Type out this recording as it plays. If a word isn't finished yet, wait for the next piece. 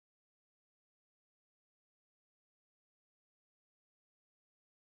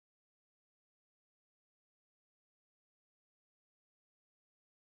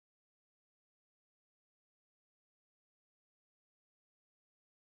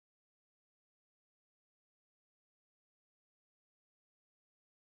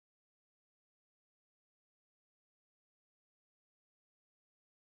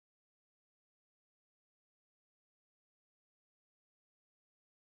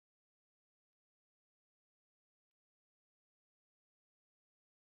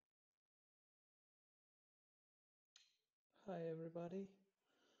Hi everybody.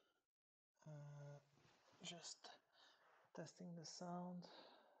 Just testing the sound,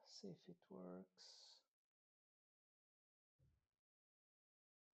 see if it works.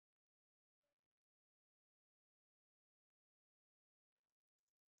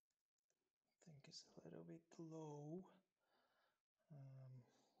 I think it's a little bit low.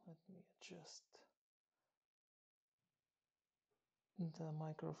 Let me adjust the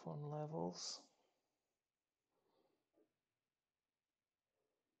microphone levels.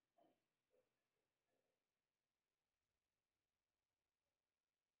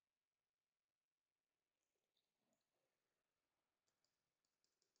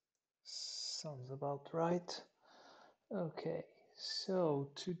 Sounds about right. Okay, so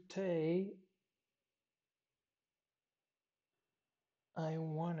today I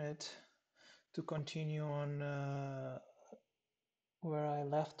wanted to continue on where I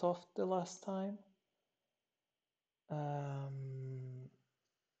left off the last time.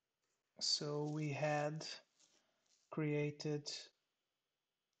 So we had created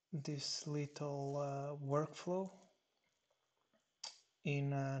this little workflow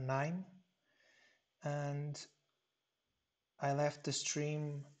in KNIME, and I left the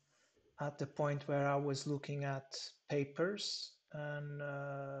stream at the point where I was looking at papers and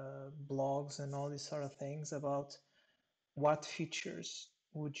blogs and all these sort of things about what features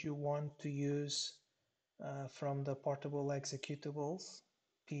would you want to use from the portable executables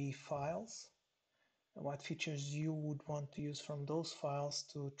P files, what features you would want to use from those files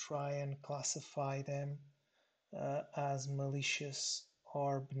to try and classify them as malicious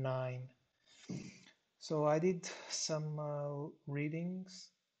or benign. So I did some readings,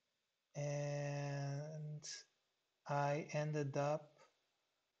 and I ended up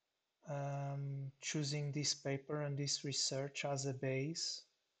choosing this paper and this research as a base.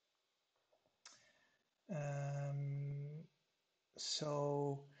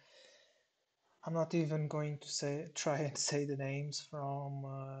 So I'm not even going to try and say the names from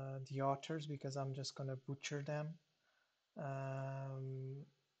the authors because I'm just going to butcher them.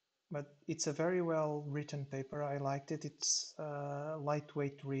 But it's a very well written paper. I liked it. It's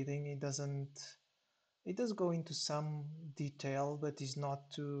lightweight reading. It does go into some detail, but it's not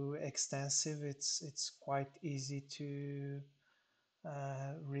too extensive. It's quite easy to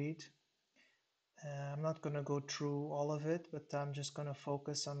read. I'm not going to go through all of it, but I'm just going to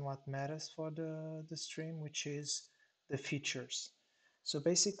focus on what matters for the stream, which is the features. So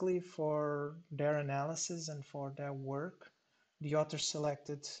basically for their analysis and for their work, the author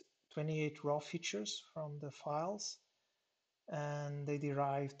selected 28 raw features from the files, and they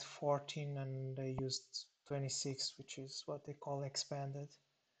derived 14 and they used 26, which is what they call expanded.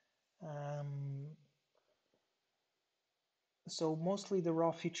 So mostly the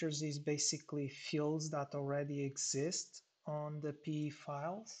raw features is basically fields that already exist on the P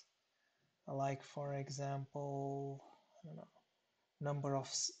files, like for example, I don't know, number of,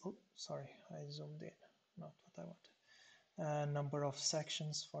 sorry, I zoomed in, not what I wanted. Number of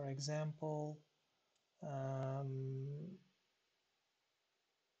sections, for example,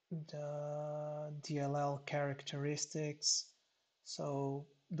 the DLL characteristics. So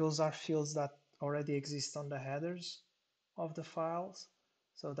those are fields that already exist on the headers of the files.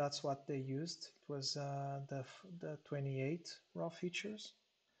 So that's what they used. It was the 28 raw features.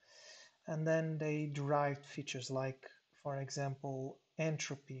 And then they derived features like, for example,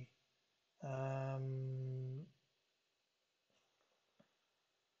 entropy.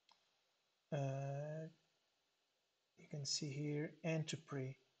 You can see here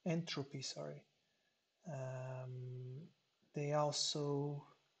entropy, sorry. They also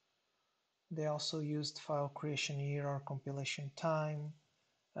used file creation year or compilation time,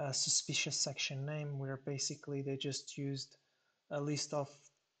 suspicious section name, where basically they just used a list of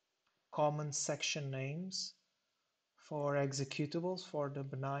common section names for executables, for the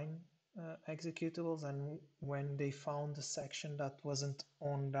benign executables, and when they found a section that wasn't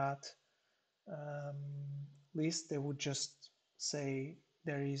on that list, they would just say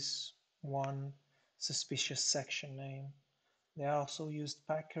there is one suspicious section name. They also used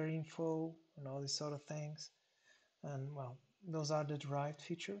packer info and all these sort of things. And well, those are the derived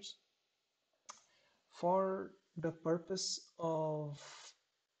features. For the purpose of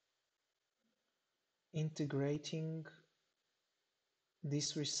integrating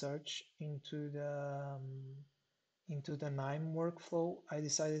this research into the KNIME workflow, I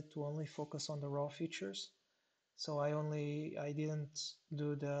decided to only focus on the raw features. So I didn't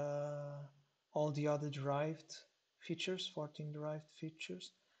do all the other derived features, 14 derived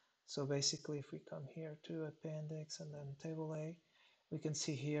features. So basically, if we come here to appendix and then table A, we can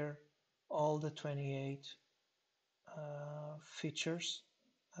see here all the 28 features,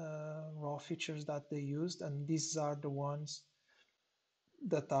 raw features that they used, and these are the ones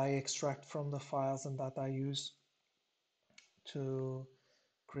that I extract from the files and that I use to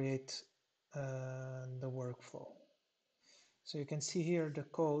create the workflow. So you can see here the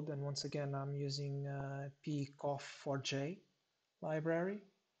code, and once again I'm using pcoff4j library,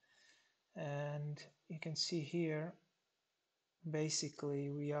 and you can see here basically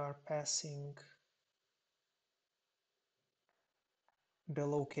we are passing the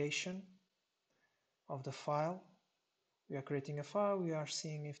location of the file. We are creating a file, we are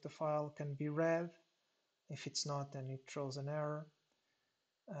seeing if the file can be read. If it's not, then it throws an error.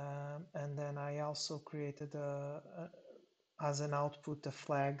 And then I also created as an output a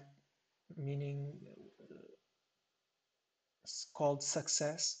flag, meaning it's called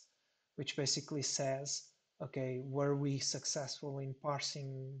success, which basically says, okay, were we successful in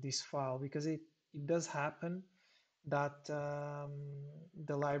parsing this file? Because it does happen that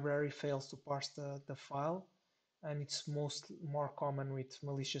the library fails to parse the file, and it's more common with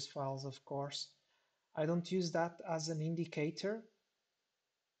malicious files, of course. I don't use that as an indicator,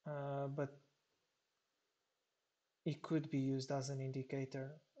 but it could be used as an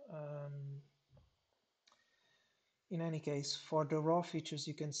indicator. In any case, for the raw features,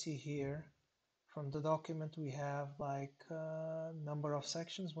 you can see here from the document we have like number of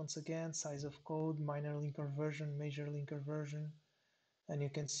sections, once again, size of code, minor linker version, major linker version, and you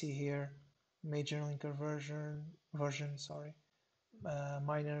can see here major linker version, sorry,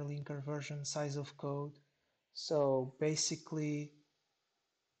 minor linker version, size of code. So basically,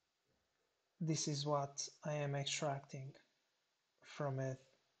 this is what I am extracting from it,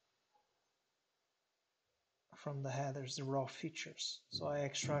 from the headers, the raw features. So I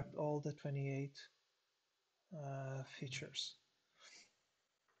extract all the 28 features.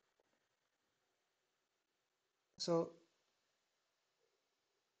 So,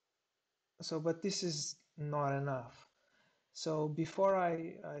 but this is not enough. So before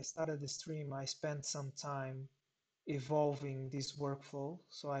I started the stream, I spent some time evolving this workflow.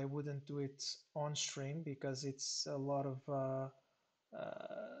 So I wouldn't do it on stream because it's a lot of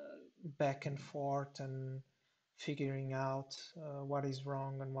back and forth and figuring out what is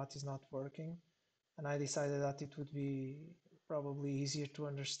wrong and what is not working. And I decided that it would be probably easier to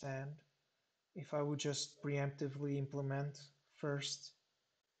understand if I would just preemptively implement first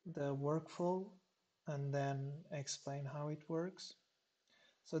the workflow and then explain how it works.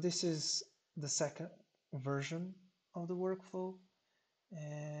 So this is the second version of the workflow,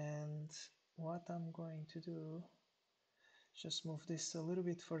 and what I'm going to do is just move this a little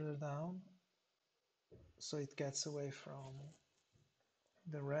bit further down so it gets away from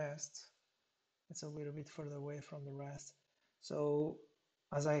the rest. It's a little bit further away from the rest. So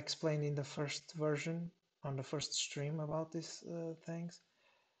as I explained in the first version, on the first stream about these things,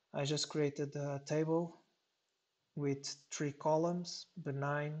 I just created a table with 3 columns,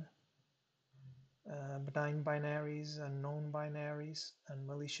 benign binaries, and known binaries, and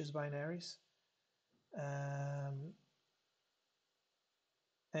malicious binaries.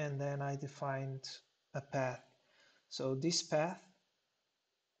 And then I defined a path. So this path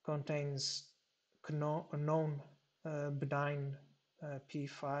contains known benign P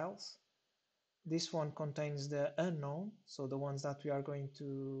files. This one contains the unknown, so the ones that we are going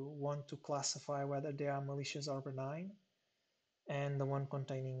to want to classify whether they are malicious or benign, and the one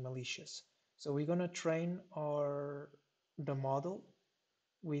containing malicious. So we're going to train the model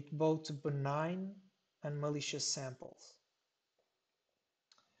with both benign and malicious samples.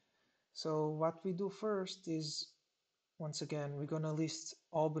 So what we do first is, once again, we're going to list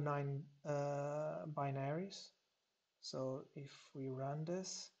all benign binaries. So if we run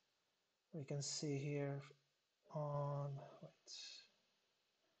this, we can see here on,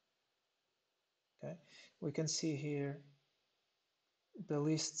 okay, we can see here the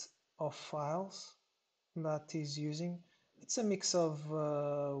list of files that is using. It's a mix of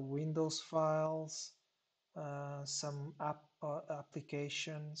Windows files, some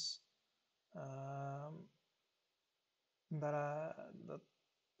applications that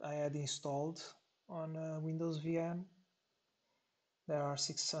I had installed on a Windows VM. There are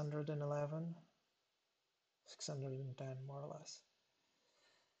 611, 610 more or less.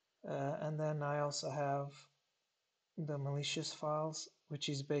 And then I also have the malicious files, which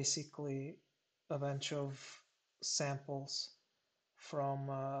is basically a bunch of samples from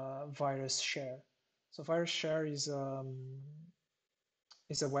Virus Share. So Virus Share is a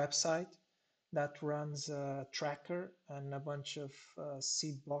website that runs a tracker and a bunch of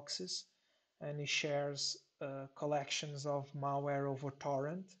seed boxes, and it shares collections of malware over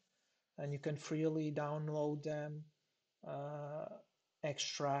torrent, and you can freely download them uh,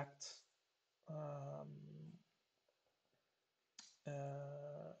 extract um,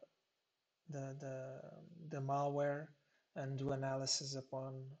 uh, the malware and do analysis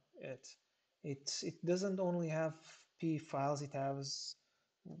upon it. It doesn't only have P files, it has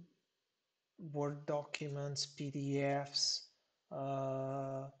Word documents, PDFs,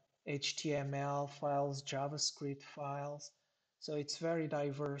 uh, HTML files, JavaScript files. So it's very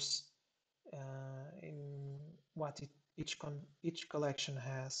diverse in what each collection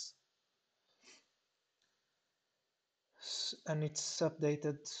has. And it's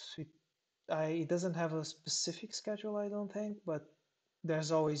updated. It doesn't have a specific schedule, I don't think, but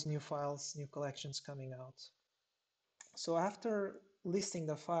there's always new files, new collections coming out. So after listing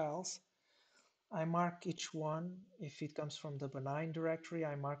the files, I mark each one. If it comes from the benign directory,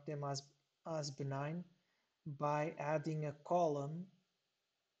 I mark them as benign by adding a column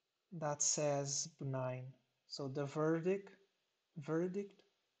that says benign. So the verdict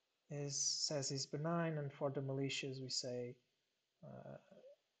says is benign, and for the malicious we say uh,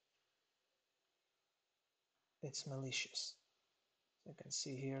 it's malicious. You can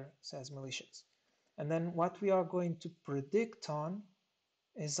see here it says malicious. And then what we are going to predict on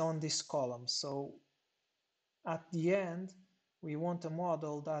is on this column. So at the end, we want a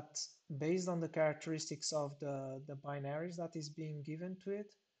model that, based on the characteristics of the binaries that is being given to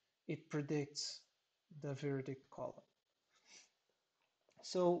it, it predicts the verdict column.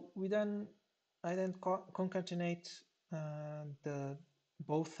 So I then concatenate the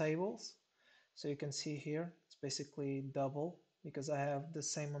both tables. So you can see here, it's basically double because I have the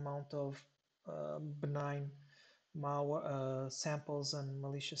same amount of benign malware samples and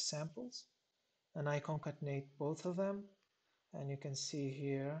malicious samples. And I concatenate both of them. And you can see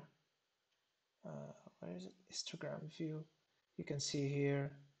here, where is it? Histogram view. You can see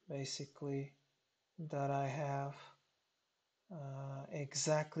here basically that I have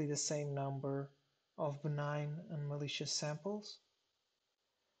exactly the same number of benign and malicious samples.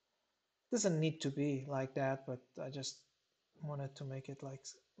 It doesn't need to be like that, but I just wanted to make it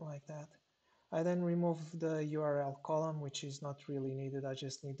like that. I then remove the URL column, which is not really needed. I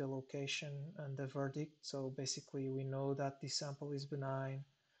just need the location and the verdict. So basically we know that this sample is benign,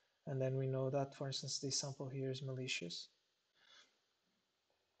 and then we know that, for instance, this sample here is malicious.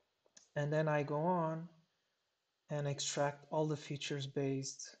 And then I go on and extract all the features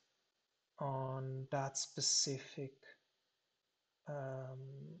based on that specific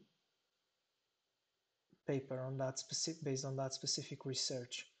paper, based on that specific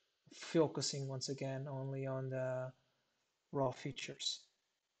research, focusing once again only on the raw features.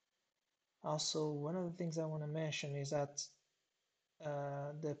 Also, one of the things I want to mention is that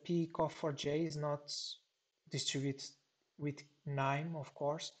the PCOF4J is not distributed with KNIME, of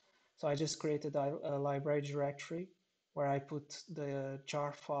course. So I just created a library directory where I put the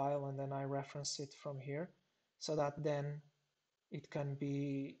jar file and then I reference it from here so that then it can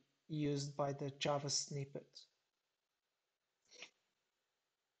be used by the Java snippet.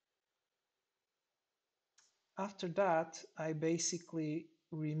 After that, I basically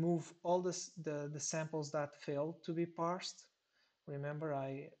remove all the samples that failed to be parsed. Remember,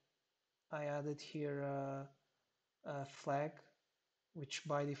 I added here a flag which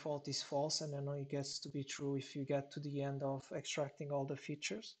by default is false and only gets to be true if you get to the end of extracting all the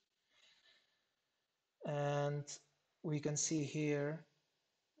features. And we can see here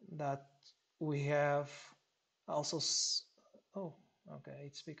that we have also, oh, okay,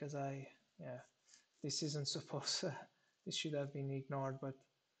 it's because yeah, this isn't supposed to, this should have been ignored, but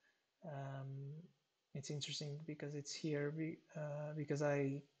it's interesting because it's here because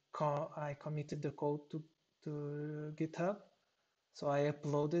I committed the code to GitHub. So I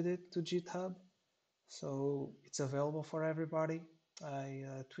uploaded it to GitHub. So it's available for everybody. I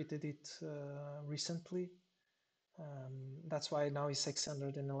tweeted it recently. That's why now it's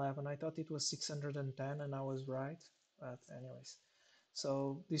 611. I thought it was 610 and I was right. But anyways,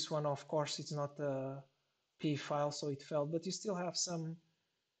 so this one, of course, it's not a P file, so it failed, but you still have some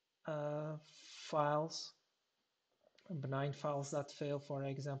files, benign files that fail. For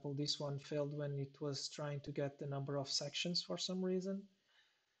example, this one failed when it was trying to get the number of sections for some reason.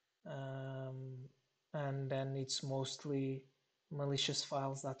 And then it's mostly malicious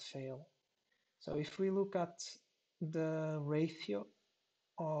files that fail. So if we look at the ratio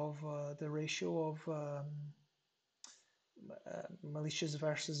of malicious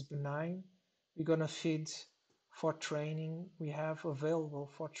versus benign, we're gonna feed for training. We have available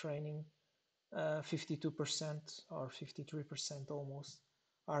for training 52% or 53% almost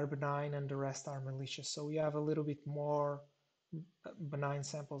are benign, and the rest are malicious. So we have a little bit more benign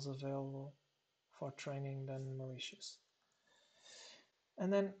samples available for training than malicious.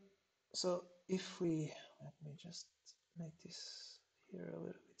 And then, so if we, let me just make this here a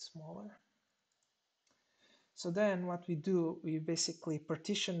little bit smaller. So then what we do, we basically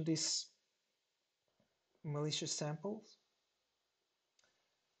partition these malicious samples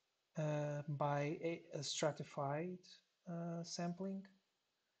by a stratified sampling,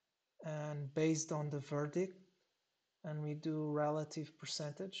 and based on the verdict, and we do relative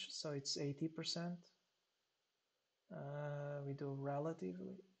percentage, so it's 80%. We do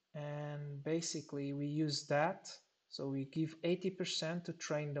relatively, and basically we use that, so we give 80% to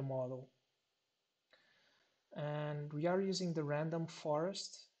train the model. And we are using the random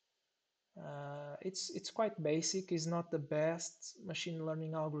forest. It's quite basic. It's not the best machine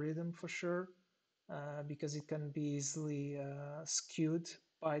learning algorithm for sure, because it can be easily skewed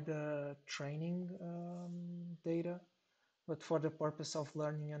by the training data. But for the purpose of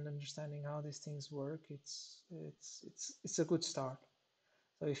learning and understanding how these things work, it's a good start.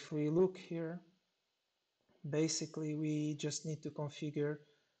 So if we look here, basically we just need to configure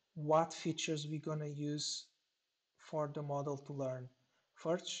what features we're gonna use for the model to learn.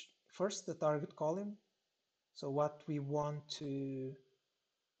 First the target column, so what we want to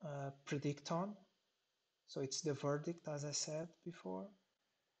predict on. So it's the verdict, as I said before,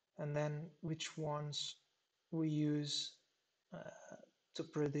 and then which ones we use to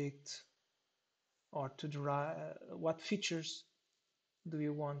predict or to derive, what features do we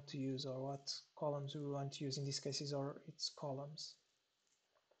want to use, or what columns do we want to use. In these cases, or it's columns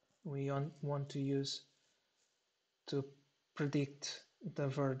we want to use to predict the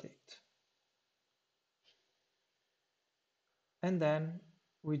verdict. And then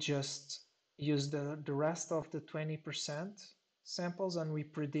we just use the rest of the 20% samples, and we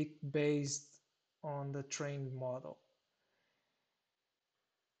predict based on the trained model.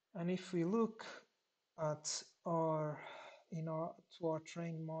 And if we look at our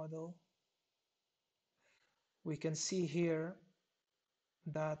trained model, we can see here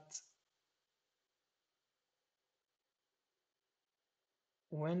that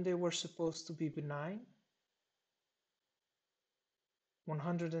when they were supposed to be benign,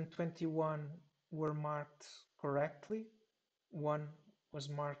 121 were marked correctly, one was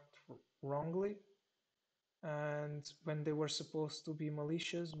marked wrongly, and when they were supposed to be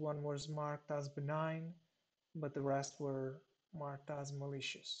malicious, one was marked as benign, but the rest were marked as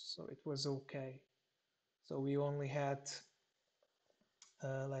malicious, so it was okay. So we only had,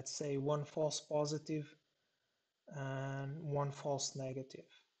 let's say, one false positive and one false negative.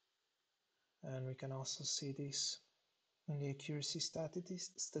 And we can also see this in the accuracy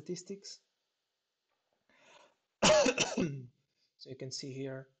statistics. So you can see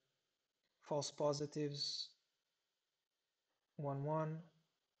here false positives 1,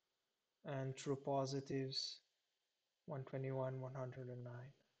 and true positives 121, 109.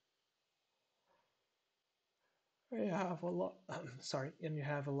 You have a lot, sorry, and you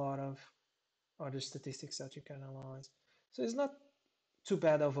have a lot of other statistics that you can analyze. So it's not too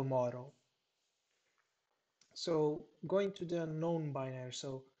bad of a model. So going to the known binary.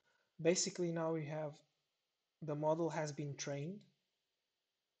 So basically now we have, the model has been trained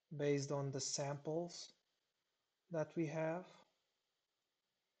based on the samples that we have.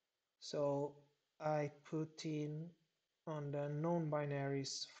 So I put in, on the known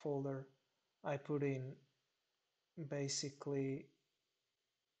binaries folder, I put in basically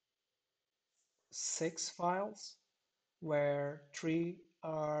 6 files, where 3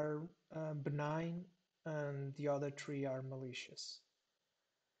 are benign and the other 3 are malicious.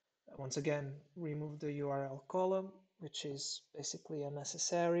 Once again, remove the URL column, which is basically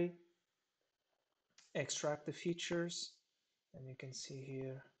unnecessary. Extract the features, and you can see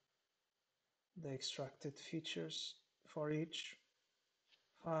here the extracted features for each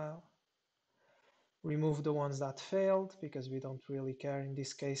file. Remove the ones that failed, because we don't really care. In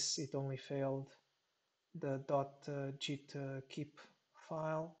this case, it only failed the .git keep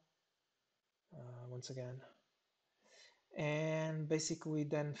file, once again. And basically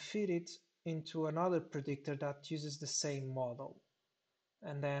then feed it into another predictor that uses the same model.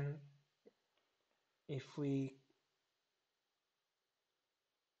 And then if we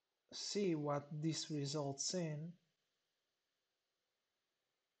see what this results in,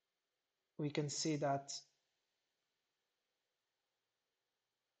 we can see that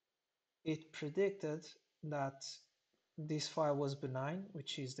it predicted that this file was benign,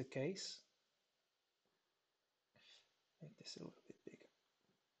 which is the case. Make this a little bit bigger.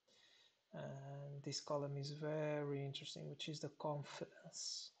 And this column is very interesting, which is the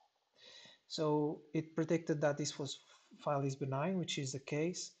confidence. So it predicted that this file is benign, which is the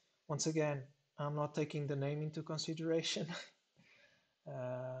case. Once again, I'm not taking the name into consideration.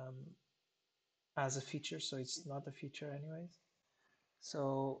 as a feature, so it's not a feature anyways.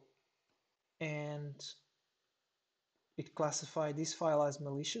 So, and it classified this file as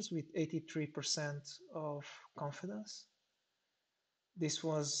malicious with 83% of confidence. This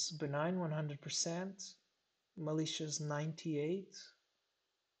was benign 100%, malicious 98,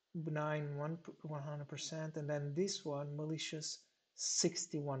 benign 100%, and then this one malicious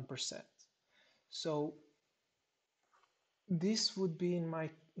 61%. So this would be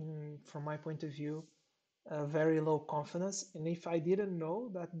from my point of view, a very low confidence. And if I didn't know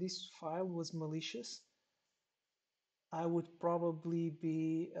that this file was malicious, I would probably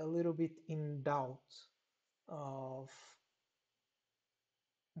be a little bit in doubt of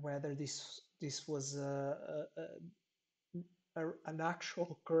whether this was an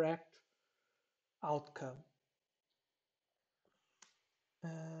actual correct outcome.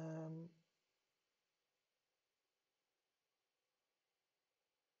 Um,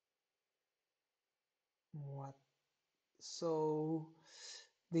 what? So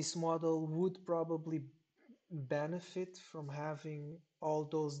this model would probably benefit from having all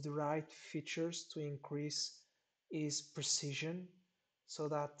those the right features to increase its precision so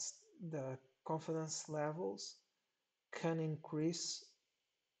that the confidence levels can increase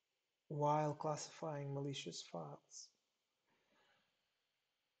while classifying malicious files.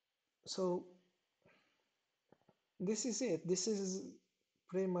 So this is it. This is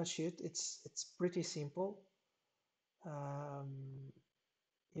pretty much it. It's pretty simple.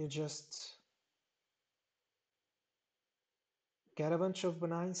 You just get a bunch of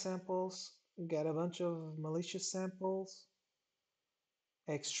benign samples, get a bunch of malicious samples,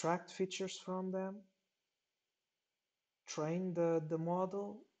 extract features from them, train the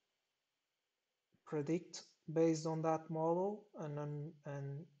model, predict based on that model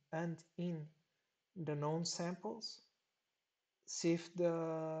and in the known samples, see if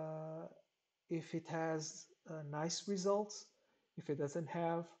it has nice results, if it doesn't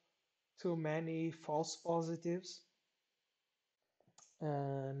have too many false positives,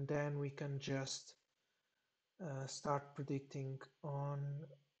 and then we can just start predicting on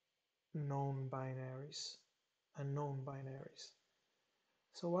known binaries, unknown binaries.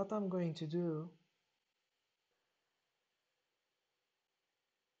 So what I'm going to do,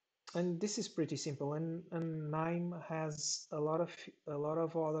 and this is pretty simple, and KNIME has a lot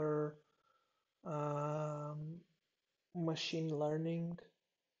of other machine learning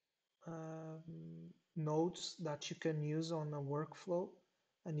nodes that you can use on a workflow,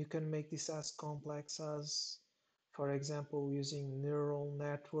 and you can make this as complex as, for example, using neural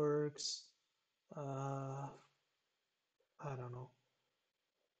networks. I don't know.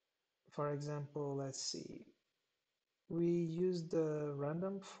 For example, let's see. We use the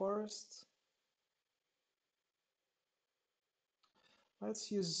random forest. Let's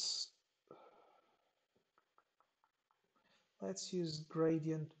use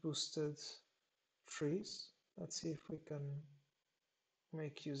gradient boosted trees. Let's see if we can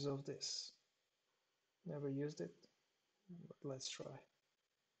make use of this. Never used it, but let's try.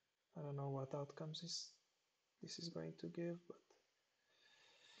 I don't know what outcomes this is going to give, but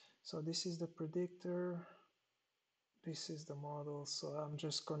so this is the predictor, this is the model. So I'm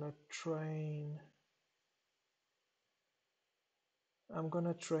just gonna train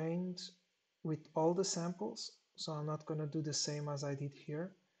with all the samples. So I'm not gonna do the same as I did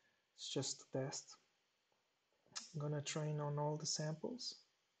here. It's just a test. I'm gonna train on all the samples,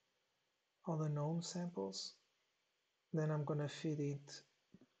 all the known samples. Then I'm gonna feed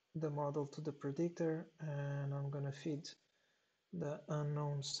the model to the predictor, and I'm gonna feed the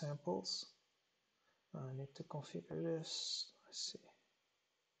unknown samples. I need to configure this. Let's see.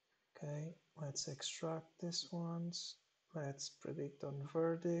 Okay, let's extract these ones. Let's predict on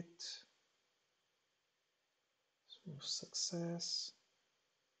verdict. Smooth success.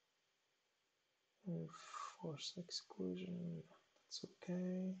 Force exclusion. That's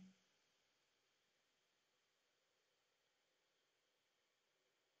okay.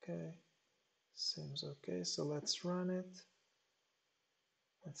 Okay, seems okay. So let's run it.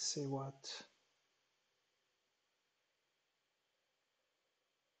 Let's see what.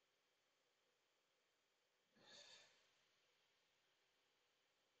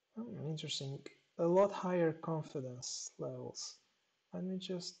 Interesting. A lot higher confidence levels. Let me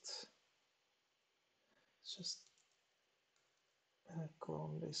just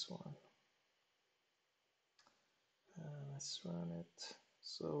clone this one. Let's run it.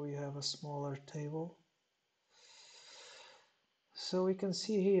 So we have a smaller table. So we can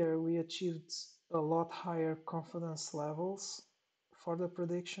see here we achieved a lot higher confidence levels for the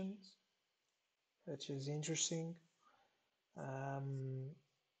predictions, which is interesting. Um,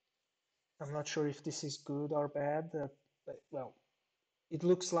 I'm not sure if this is good or bad. Well, it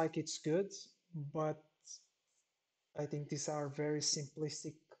looks like it's good, but I think these are very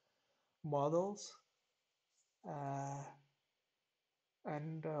simplistic models, uh,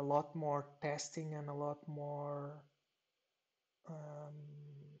 and a lot more testing and a lot more um,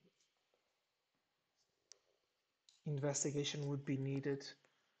 investigation would be needed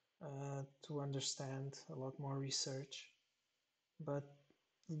to understand, a lot more research. But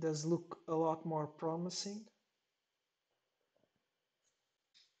it does look a lot more promising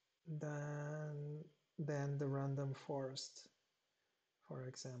than the random forest, for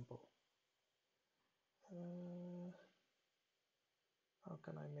example. Uh, how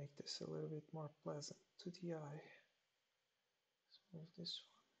can I make this a little bit more pleasant to the eye? Let's move this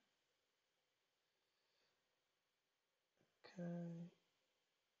one. Okay.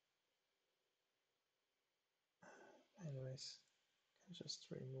 Anyways, I can just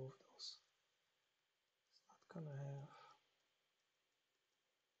remove those. It's not gonna have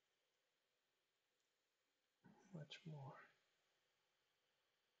much more.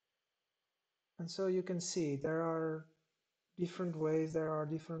 And so you can see there are different ways, there are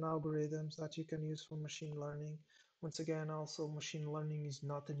different algorithms that you can use for machine learning. Once again, also machine learning is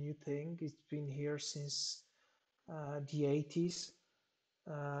not a new thing. It's been here since the 80s,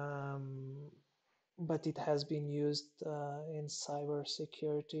 but it has been used in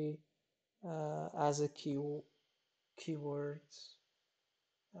cybersecurity as a keyword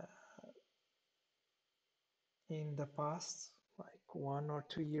in the past. Like 1 or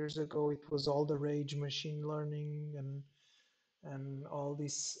 2 years ago, it was all the rage, machine learning and all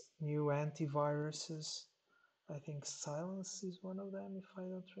these new antiviruses. I think Silence is one of them, if I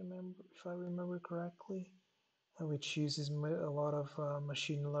remember correctly, which uses a lot of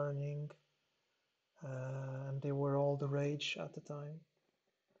machine learning, and they were all the rage at the time.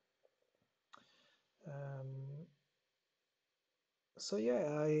 Um, so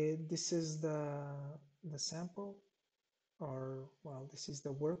yeah, this is the sample, or well, this is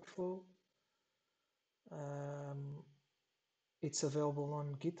the workflow. Um, it's available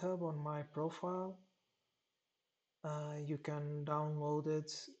on GitHub on my profile. You can download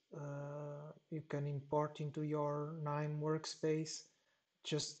it. You can import into your KNIME workspace.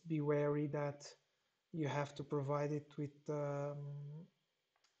 Just be wary that you have to provide it with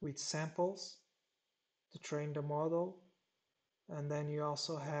samples to train the model, and then you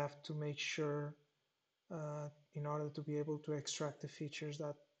also have to make sure, in order to be able to extract the features,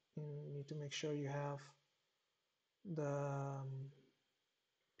 that you need to make sure you have the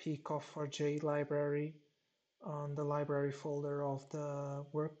pcoff4j library on the library folder of the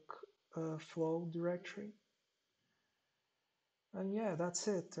workflow directory. And yeah, that's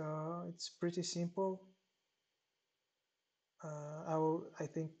it. It's pretty simple. I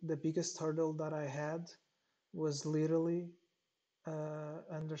think the biggest hurdle that I had was literally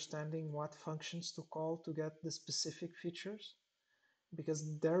understanding what functions to call to get the specific features,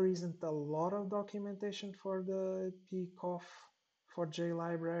 because there isn't a lot of documentation for the pcoff4j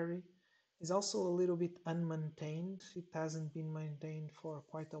library. It's also a little bit unmaintained. It hasn't been maintained for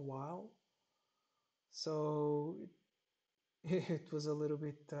quite a while. So it was a little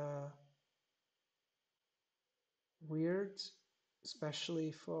bit weird,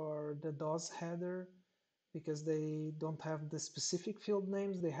 especially for the DOS header, because they don't have the specific field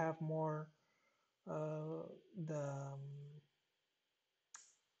names. They have more the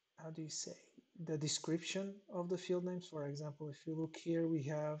how do you say, the description of the field names. For example, if you look here, we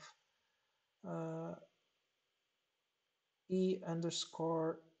have uh, E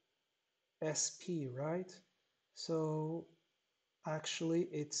underscore SP, right? So actually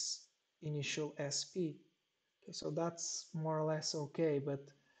it's initial SP. Okay, so that's more or less okay, but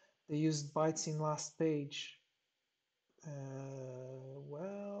they used bytes in last page.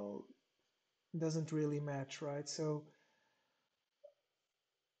 Well, doesn't really match, right? So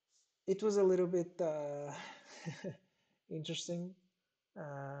it was a little bit interesting,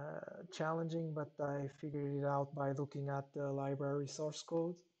 challenging, but I figured it out by looking at the library source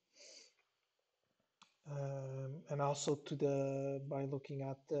code, and also by looking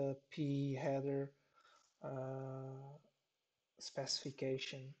at the P header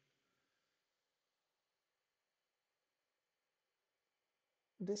specification.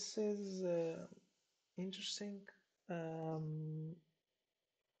 This is interesting. Um,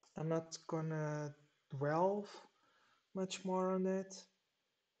 I'm not gonna dwell much more on it.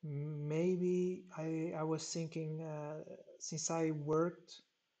 Maybe I was thinking, since I worked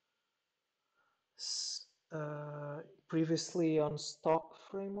previously on stock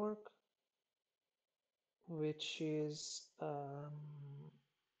framework, which is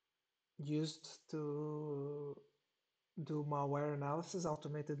used to do malware analysis,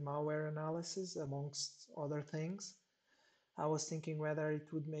 automated malware analysis, amongst other things. I was thinking whether it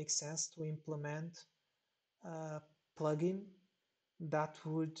would make sense to implement a plugin that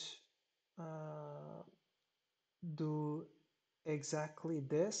would uh, do exactly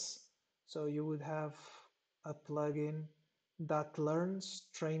this. So you would have a plugin that learns,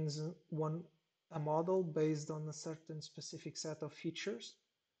 trains a model based on a certain specific set of features,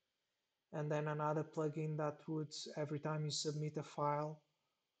 and then another plugin that would, every time you submit a file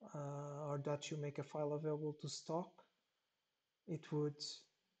or that you make a file available to stock, it would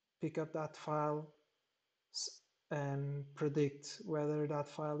pick up that file and predict whether that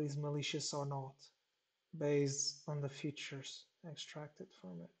file is malicious or not based on the features extracted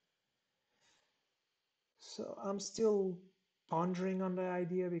from it. So I'm still pondering on the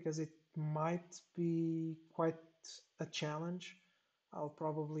idea because it might be quite a challenge. I'll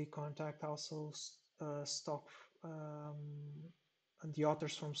probably contact also stock the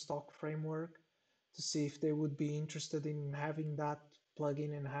authors from Stock Framework to see if they would be interested in having that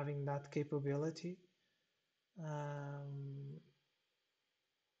plugin and having that capability. And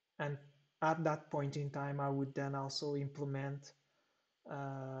at that point in time, I would then also implement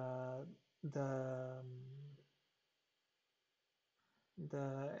the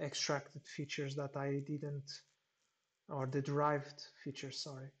extracted features that I didn't, or the derived features,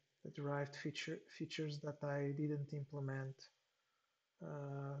 sorry, the derived features that I didn't implement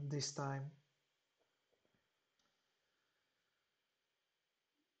this time.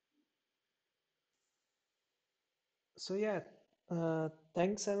 So yeah,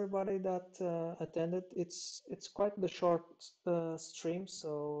 thanks everybody that attended. It's quite the short stream,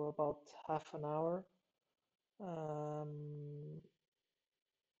 so about half an hour.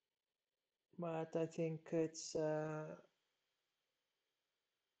 But I think I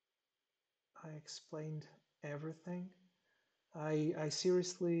explained everything. I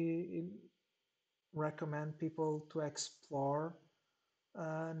seriously recommend people to explore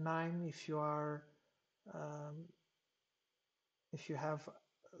KNIME um, if you have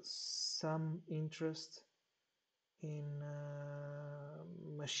some interest in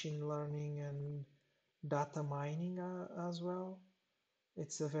machine learning and data mining as well.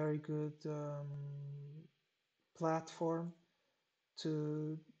 It's a very good platform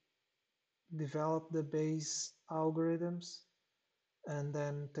to develop the base algorithms and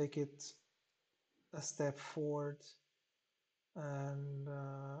then take it a step forward and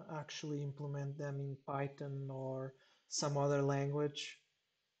actually implement them in Python or some other language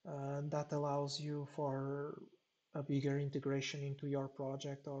that allows you for a bigger integration into your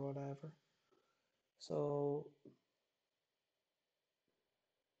project or whatever. So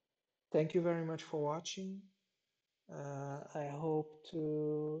thank you very much for watching. I hope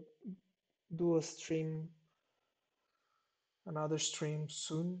to do a stream, another stream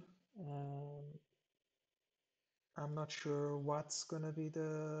soon. I'm not sure what's gonna be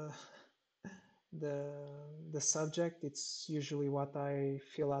the the subject. It's usually what I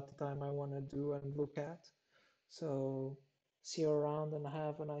feel at the time I want to do and look at. So see you around and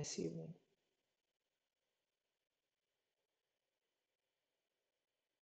have a nice evening.